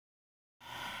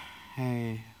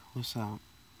Hey, what's up?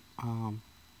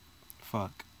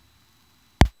 Fuck.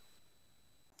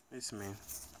 It's me,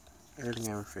 Early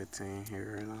Gamer 15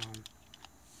 here, and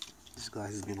this glass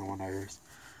has been on my nerves.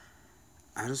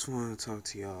 I just want to talk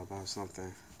to y'all about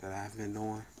something that I've been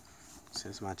doing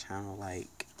since my channel,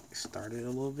 started a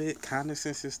little bit. Kinda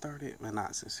since it started, but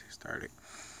not since it started.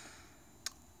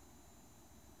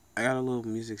 I got a little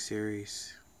music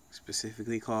series,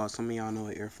 specifically called, some of y'all know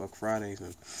it, Earfuck Fridays,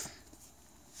 and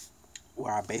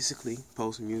where I basically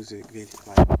post music, videos,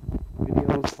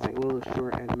 like little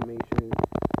short animation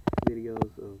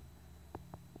videos of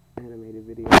animated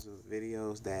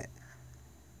videos that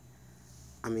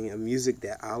of music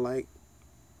that I like,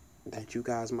 that you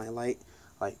guys might like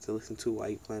to listen to while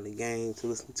you playing the game, to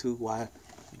listen to while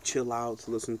you chill out,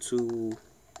 to listen to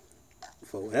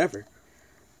for whatever.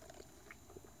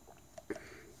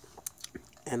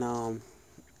 And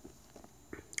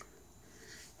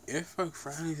Airfuck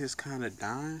Fridays is kind of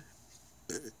dying,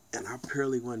 and I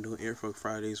purely want to do Airfuck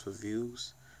Fridays for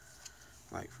views,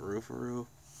 like for real.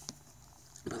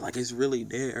 But like it's really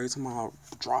dead. Every time I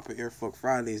drop an Airfuck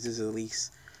Fridays, there's at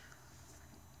least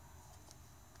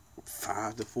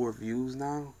 5 to 4 views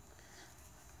now.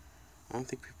 I don't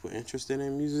think people are interested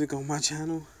in music on my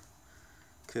channel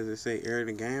because it say Air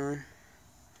the Gamer.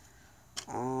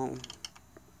 Um,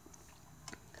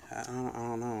 I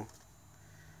don't know.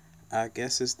 I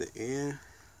guess it's the end.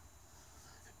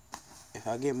 If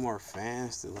I get more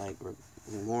fans to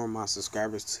more of my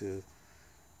subscribers to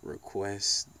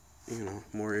request,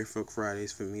 more Earfuck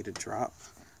Fridays for me to drop,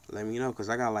 let me know, because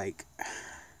I got like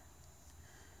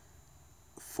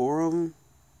 4 of them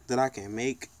that I can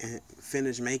make and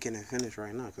finish making and finish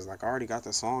right now, because like I already got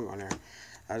the song on there.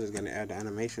 I just gotta add the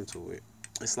animation to it.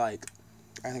 It's like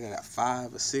I think I got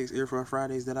 5 or 6 Earfuck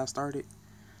Fridays that I started.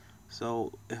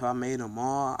 So if I made them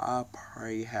all, I'd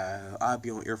be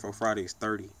on Earfuck Fridays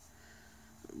 30.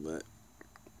 But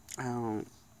I ain't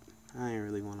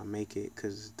really want to make it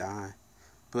because it's dying.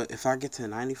 But if I get to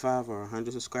 95 or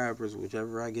 100 subscribers,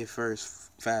 whichever I get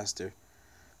first, faster,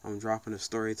 I'm dropping a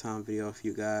story time video for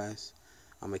you guys.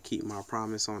 I'm going to keep my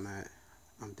promise on that.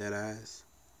 I'm dead ass.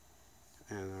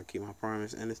 And I'll keep my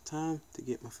promise. And it's time to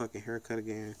get my fucking haircut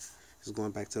again. It's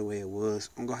going back to the way it was.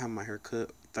 I'm going to have my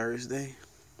haircut Thursday.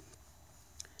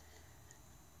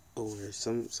 Or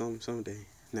someday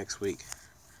next week.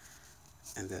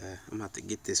 And I'm about to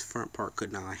get this front part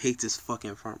cut down. I hate this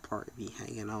fucking front part. It be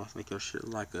hanging off. Make your shit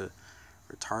like a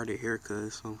retarded haircut or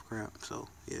some crap. So,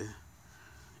 yeah.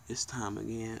 It's time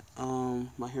again.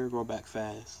 My hair grow back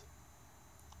fast.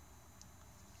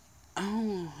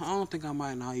 I don't think I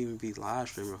might not even be live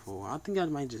streaming for. I think I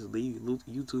might just leave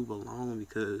YouTube alone,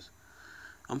 because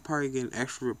I'm probably getting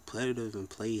extra repetitive and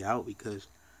played out because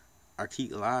I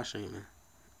keep live streaming.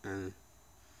 And,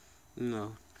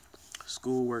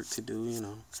 schoolwork to do,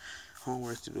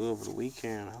 homework to do over the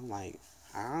weekend. I'm like,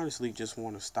 I honestly just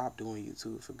want to stop doing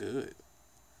YouTube for good.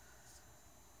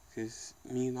 Because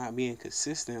me not being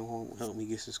consistent won't help me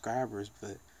get subscribers,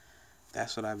 but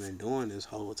that's what I've been doing this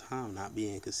whole time, not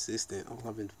being consistent. All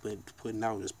I've been putting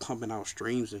out is pumping out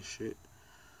streams and shit.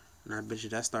 And I bet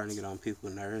you that's starting to get on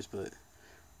people's nerves, but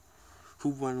who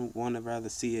wouldn't want to rather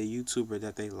see a YouTuber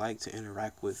that they like to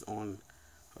interact with on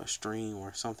a stream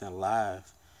or something live,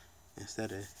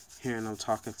 instead of hearing them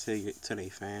talking to their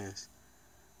fans?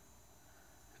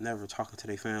 Never talking to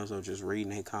their fans or just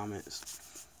reading their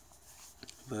comments.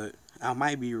 But I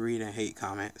might be reading hate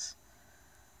comments,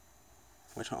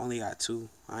 which I only got 2.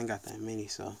 I ain't got that many,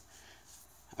 so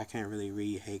I can't really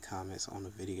read hate comments on the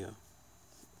video.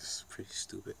 It's pretty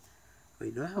stupid.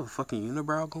 Wait, do I have a fucking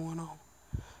unibrow going on?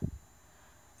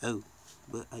 Oh,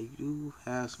 but I do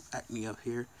have some acne up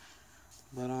here.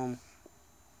 But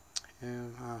yeah,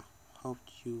 I hope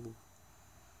you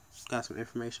got some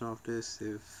information off this.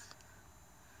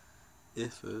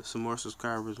 If some more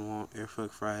subscribers want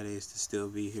Airfuck Fridays to still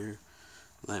be here,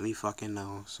 let me fucking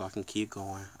know so I can keep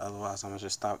going. Otherwise, I'm gonna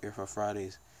just stop Airfuck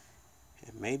Fridays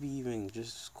and maybe even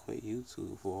just quit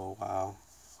YouTube for a while,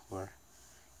 or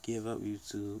give up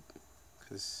YouTube,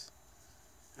 because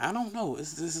I don't know.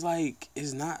 It's just like,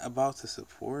 it's not about the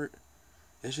support.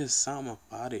 It's just something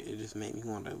about it. It just made me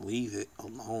want to leave it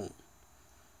alone.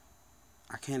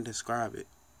 I can't describe it.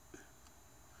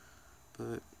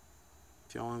 But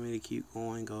if y'all want me to keep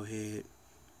going, go ahead.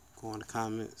 Go in the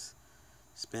comments.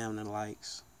 Spam the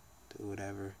likes. Do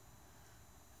whatever.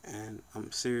 And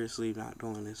I'm seriously not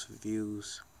doing this for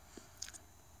views.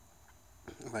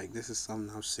 Like, this is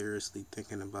something I'm seriously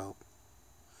thinking about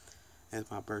as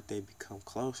my birthday become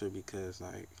closer, because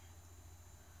like,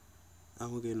 I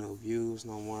don't get no views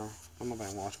no more. I'm not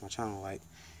gonna watch my channel. Like,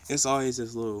 it's always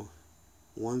this little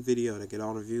one video to get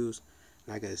all the views,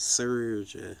 and I get a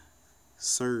surge of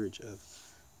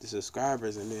the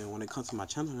subscribers, and then when it comes to my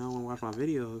channel, they don't want to watch my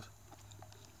videos.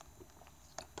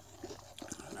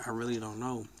 I really don't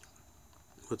know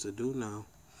what to do now.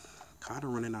 Kind of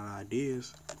running out of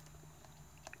ideas.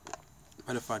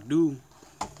 But if I do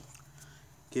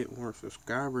get more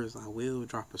subscribers, I will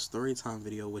drop a story time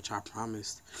video, which I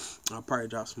promised. I'll probably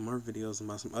drop some more videos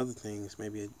about some other things,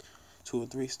 maybe 2 or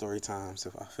 3 story times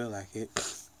if I feel like it.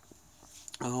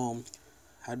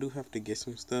 I do have to get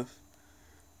some stuff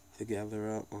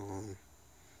together up.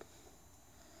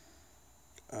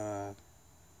 The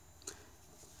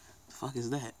fuck is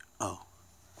that? Oh,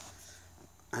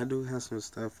 I do have some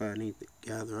stuff I need to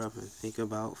gather up and think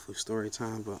about for story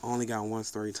time, but I only got one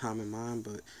story time in mind.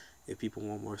 But if people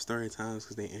want more story times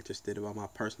because they're interested about my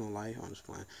personal life, I'm just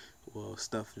playing. Well,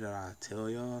 stuff that I tell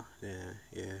y'all, then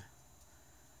yeah.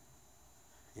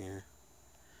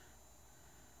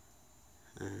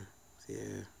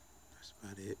 That's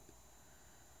about it.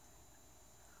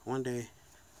 One day,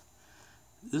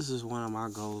 this is one of my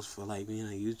goals for like being a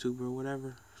YouTuber or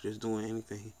whatever, just doing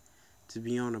anything, to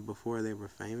be on it before they were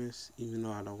famous, even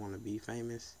though I don't want to be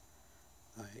famous.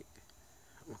 Like,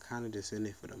 I'm kind of just in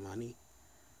it for the money.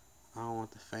 I don't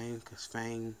want the fame, because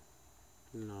fame,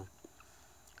 you know,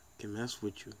 can mess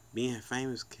with you. Being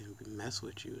famous can mess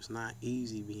with you. It's not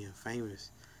easy being famous.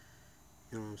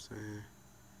 You know what I'm saying?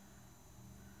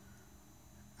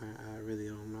 I really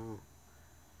don't know.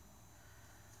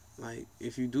 Like,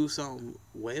 if you do something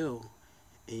well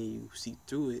and you see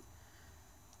through it,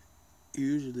 you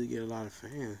usually get a lot of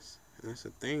fans. And that's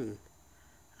the thing.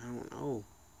 I don't know.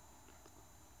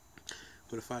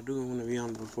 But if I do want to be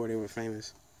on before they were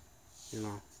famous, you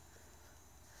know,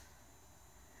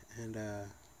 and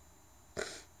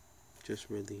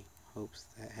just really hopes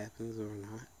that happens or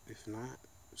not. If not,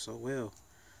 so well.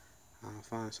 I'll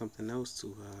find something else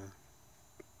to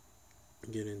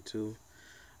get into.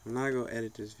 I'm not gonna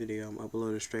edit this video. I'm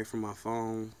uploading straight from my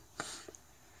phone.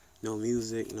 No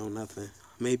music, no nothing.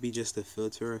 Maybe just the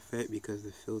filter effect, because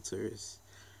the filter is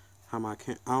how I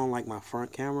don't like my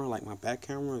front camera. Like my back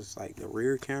camera is like the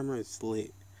rear camera is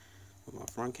lit, but my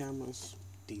front camera is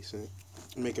decent.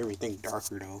 Make everything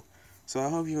darker though. So I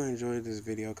hope you enjoyed this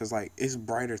video, because like it's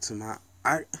brighter to my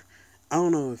I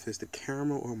don't know if it's the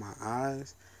camera or my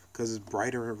eyes, because it's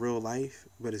brighter in real life,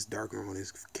 but it's darker on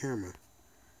this camera.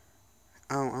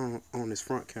 I don't on this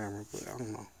front camera, but I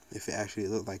don't know if it actually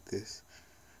looked like this.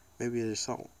 Maybe there's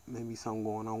something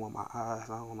going on with my eyes.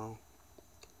 I don't know.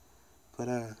 But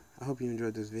I hope you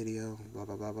enjoyed this video. Blah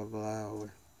blah blah blah blah.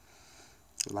 Or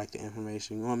like the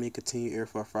information. You want me to continue Air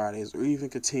for Fridays, or even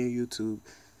continue YouTube?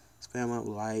 Spam up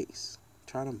likes.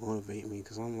 Try to motivate me,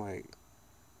 because I'm like,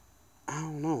 I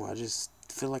don't know. I just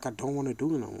feel like I don't want to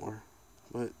do it no more.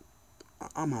 But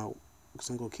I'm out, because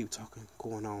I'm gonna keep talking,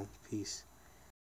 going on. Peace.